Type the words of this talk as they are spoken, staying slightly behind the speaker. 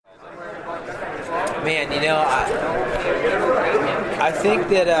Man, I think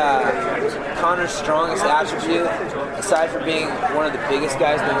that Conor's strongest attribute, aside from being one of the biggest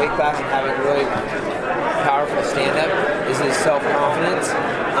guys in the weight class and having really powerful stand-up, is his self-confidence.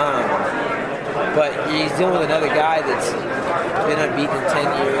 But he's dealing with another guy that's been unbeaten in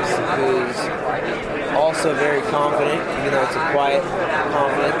 10 years, who's also very confident, even though it's a quiet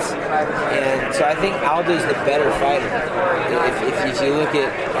confidence. And so I think Aldo's the better fighter. If you look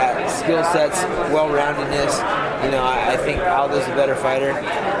at skill sets, well-roundedness, I think Aldo's the better fighter.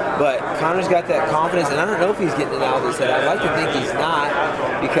 But Conor's got that confidence, and I don't know if he's getting in Aldo's head. I'd like to think he's not,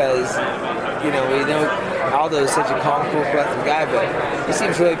 because we know Aldo is such a calm, cool, collected guy, but he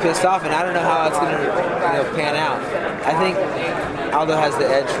seems really pissed off, and I don't know how it's going to pan out. I think Aldo has the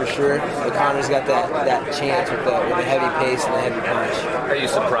edge for sure, but Conor's got that chance with the heavy pace and the heavy punch. Are you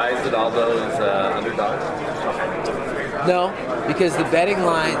surprised that Aldo's underdog? No, because the betting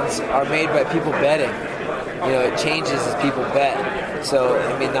lines are made by people betting. It changes as people bet. So,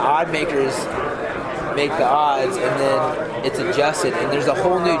 the odd makers make the odds, and then it's adjusted, and there's a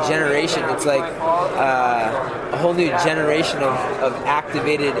whole new generation. It's like a whole new generation of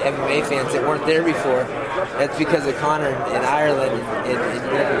activated MMA fans that weren't there before. That's because of Conor in Ireland and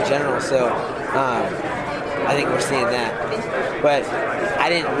Europe in general. So I think we're seeing that. But I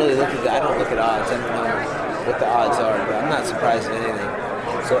didn't really look at that. I don't look at odds. I don't know what the odds are, but I'm not surprised at anything.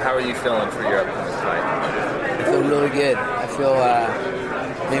 So how are you feeling for your upcoming fight? I feel really good. I feel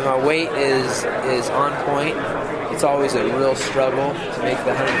my weight is on point. It's always a real struggle to make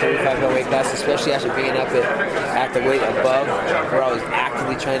the 135-pound weight class, especially after being up at the weight above, where I was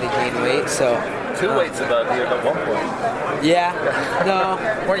actively trying to gain weight. So 2 weights above you at one point. Yeah, no.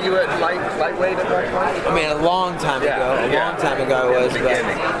 Weren't you at lightweight at that point? A long time ago. A long time ago I was,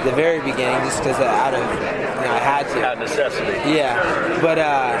 but the very beginning, just because I had to. Out of necessity. Yeah, but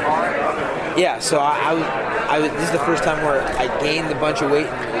so I this is the first time where I gained a bunch of weight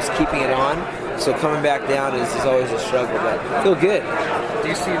and was keeping it on. So coming back down is always a struggle, but I feel good. Do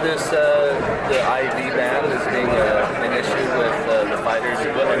you see this the IV ban as being an issue with the fighters?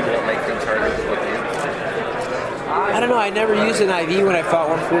 Will it make things harder with you? I don't know. I never used an IV when I fought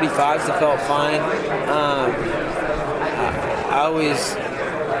 145s. It felt fine.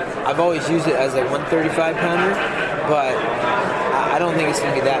 I've always used it as a 135 pounder, but I don't think it's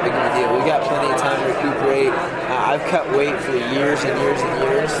going to be that big of a deal. We got plenty of time to recuperate. I've cut weight for years and years and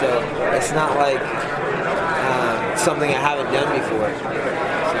years, so it's not like something I haven't done before.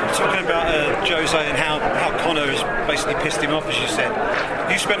 Talking about Jose and how Conor has basically pissed him off, as you said.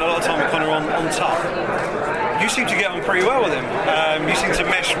 You spent a lot of time with Conor on Tough. You seem to get on pretty well with him. You seem to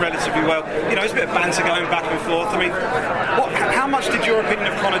mesh relatively well. There's a bit of banter going back and forth. How much did your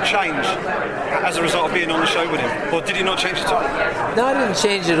opinion of Conor change as a result of being on the show with him? Or did it not change at all? No, it didn't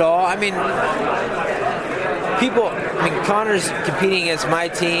change at all. Conor's competing against my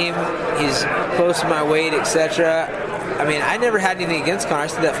team. He's close to my weight, etc. I never had anything against Conor. I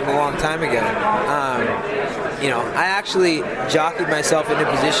said that from a long time ago. I actually jockeyed myself into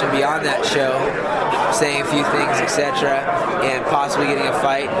position beyond that show, saying a few things, etc., and possibly getting a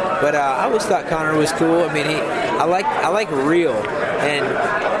fight. But I always thought Conor was cool. I like real, and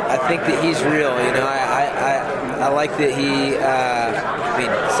I think that he's real. I like that he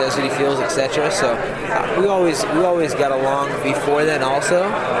says what he feels, etc. So we always got along before then. Also,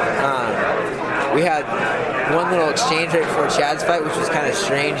 we had one little exchange right before Chad's fight, which was kind of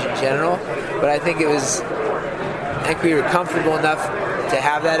strange in general, but I think we were comfortable enough to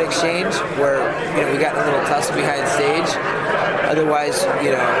have that exchange where we got in a little tussle behind stage. Otherwise,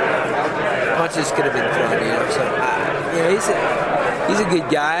 punches could have been thrown. So he's a good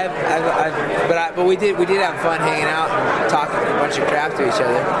guy. But we did have fun hanging out and talking a bunch of crap to each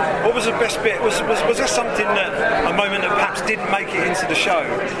other. What was the best bit? Was there something a moment that perhaps didn't make it into the show?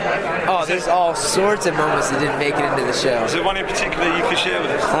 Oh, there's all sorts of moments that didn't make it into the show. Is there one in particular you could share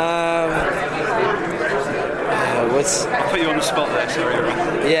with us? I'll put you on the spot there, sorry.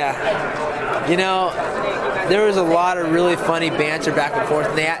 Yeah. There was a lot of really funny banter back and forth,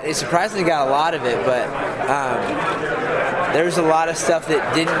 and they surprisingly got a lot of it, but there was a lot of stuff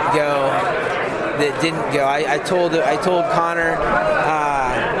that didn't go. I told Conor,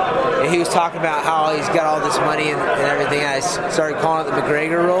 he was talking about how he's got all this money and everything, and I started calling it the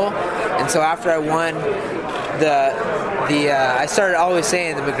McGregor rule, and so after I won I started always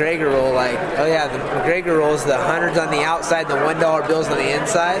saying the McGregor rule, like, oh yeah, the McGregor rule is the hundreds on the outside and the $1 bills on the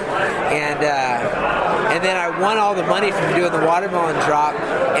inside, and And then I won all the money from doing the watermelon drop,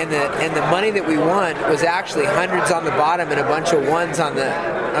 and the money that we won was actually hundreds on the bottom and a bunch of ones on the,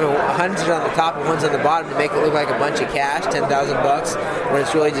 hundreds on the top and ones on the bottom to make it look like a bunch of cash, $10,000, when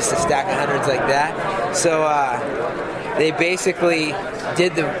it's really just a stack of hundreds like that. So they basically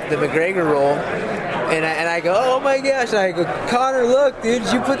did the McGregor roll. And I go, oh my gosh! And I go, Connor, look, dude,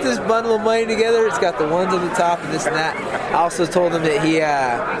 you put this bundle of money together. It's got the ones on the top and this and that. I also told him that he,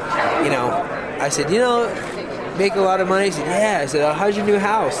 I said, make a lot of money. He said, yeah. I said, oh, how's your new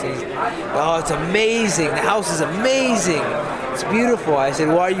house? And he's, oh, it's amazing. The house is amazing. It's beautiful. I said,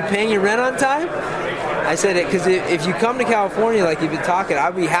 well, are you paying your rent on time? I said it because if you come to California, like you've been talking,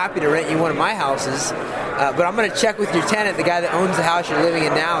 I'd be happy to rent you one of my houses. But I'm going to check with your tenant, the guy that owns the house you're living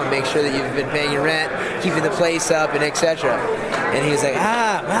in now, and make sure that you've been paying your rent, keeping the place up, and etc. And he was like,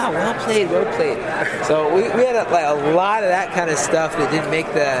 wow, well played. So we had a lot of that kind of stuff that didn't make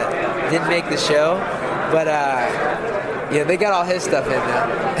the show, but they got all his stuff in now.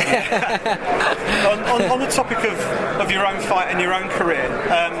 on the topic of your own fight and your own career,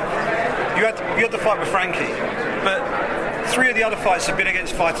 you had the fight with Frankie, but 3 of the other fights have been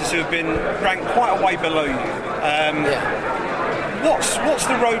against fighters who have been ranked quite a way below you. What's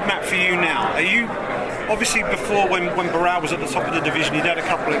the roadmap for you now? Are you, obviously before when Barral was at the top of the division, you'd had a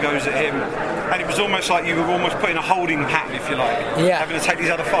couple of goes at him, and it was almost like you were almost putting a holding pattern, if you like, having to take these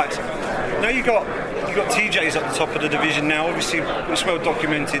other fights. Now you got TJ's at the top of the division now. Obviously it's well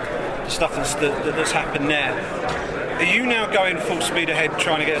documented, the stuff that's happened there. Are you now going full speed ahead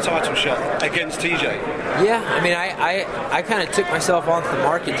trying to get a title shot against TJ? Yeah, I mean, I kind of took myself onto the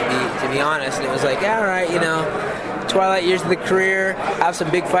market, to be honest, and it was like, all right, twilight years of the career, have some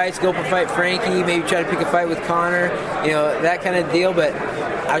big fights, go up and fight Frankie, maybe try to pick a fight with Connor, that kind of deal. But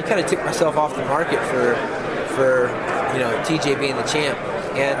I kind of took myself off the market for TJ being the champ.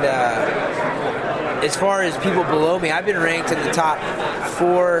 And as far as people below me, I've been ranked in the top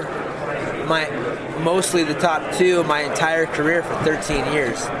 4, mostly the top 2 of my entire career for 13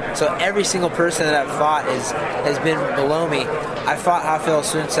 years. So every single person that I've fought has been below me. I fought Rafael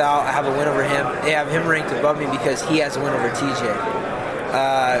Sunsao. I have a win over him. They have him ranked above me because he has a win over TJ.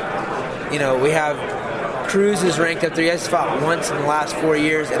 We have Cruz is ranked up there. He has fought once in the last 4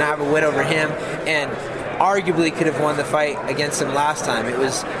 years, and I have a win over him. And arguably could have won the fight against him last time. It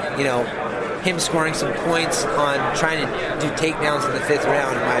was, him scoring some points on trying to do takedowns in the 5th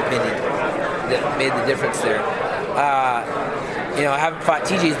round, in my opinion, that made the difference there. I haven't fought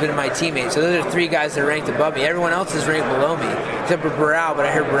TJ. He's been my teammate. So those are 3 guys that are ranked above me. Everyone else is ranked below me, except for Barral, but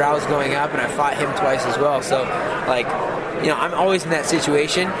I heard Barral's going up, and I fought him twice as well. So, I'm always in that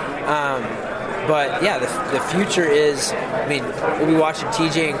situation. But, yeah, the future is, we'll be watching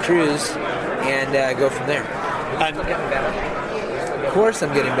TJ and Cruz and go from there. And of course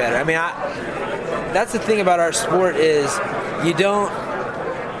I'm getting better. That's the thing about our sport is you don't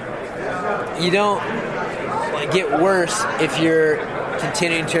get worse if you're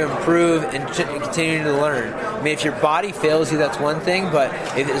continuing to improve and continuing to learn. If your body fails you, that's one thing, but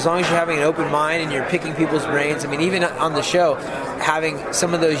as long as you're having an open mind and you're picking people's brains, even on the show, having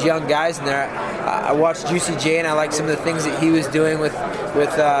some of those young guys in there, I watched Juicy J and I liked some of the things that he was doing with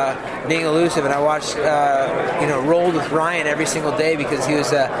being elusive, and I watched rolled with Ryan every single day because he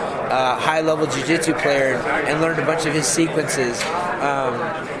was a high-level jiu-jitsu player and learned a bunch of his sequences.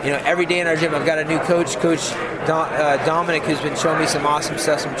 Every day in our gym I've got a new coach Dominic, who's been showing me some awesome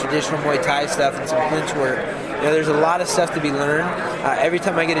stuff, some traditional Muay Thai stuff and some clinch work. There's a lot of stuff to be learned. Every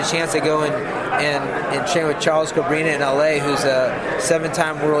time I get a chance, I go and train with Charles Cabrera in LA, who's a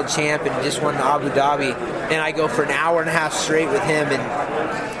 7-time world champ and just won Abu Dhabi, and I go for an hour and a half straight with him and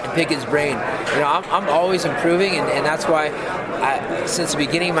pick his brain. I'm always improving, and that's why since the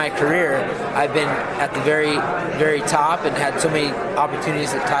beginning of my career, I've been at the very, very top and had so many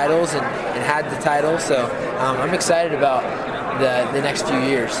opportunities at titles and had the title. So I'm excited about the next few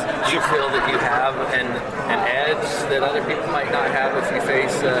years. Do you feel that you have an edge that other people might not have if you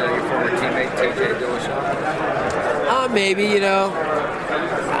face your former teammate TJ Dillashaw? Maybe,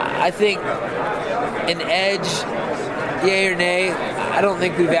 I think an edge, yay or nay, I don't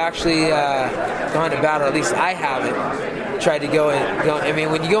think we've actually gone about it, or at least I haven't tried to go.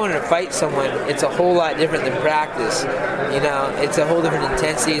 When you go in and fight someone, it's a whole lot different than practice. It's a whole different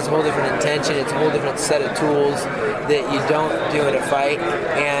intensity, it's a whole different intention, it's a whole different set of tools that you don't do in a fight.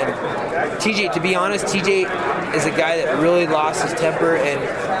 And TJ, to be honest, TJ is a guy that really lost his temper and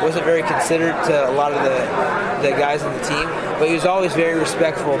wasn't very considerate to a lot of the guys on the team, but he was always very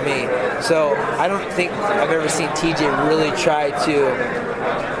respectful of me. So I don't think I've ever seen TJ really try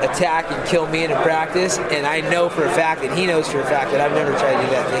to attack and kill me in a practice, and I know for a fact, and he knows for a fact, that I've never tried to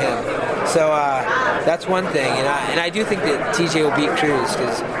do that to him. So that's one thing, and I do think that TJ will beat Cruz,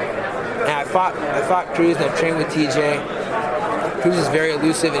 because I fought Cruz and I've trained with TJ. Cruz is very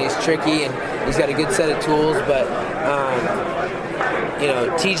elusive and he's tricky and he's got a good set of tools, but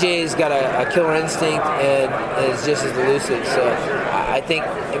TJ's got a killer instinct and is just as elusive. So I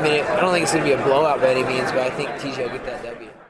don't think it's going to be a blowout by any means, but I think TJ will get that W.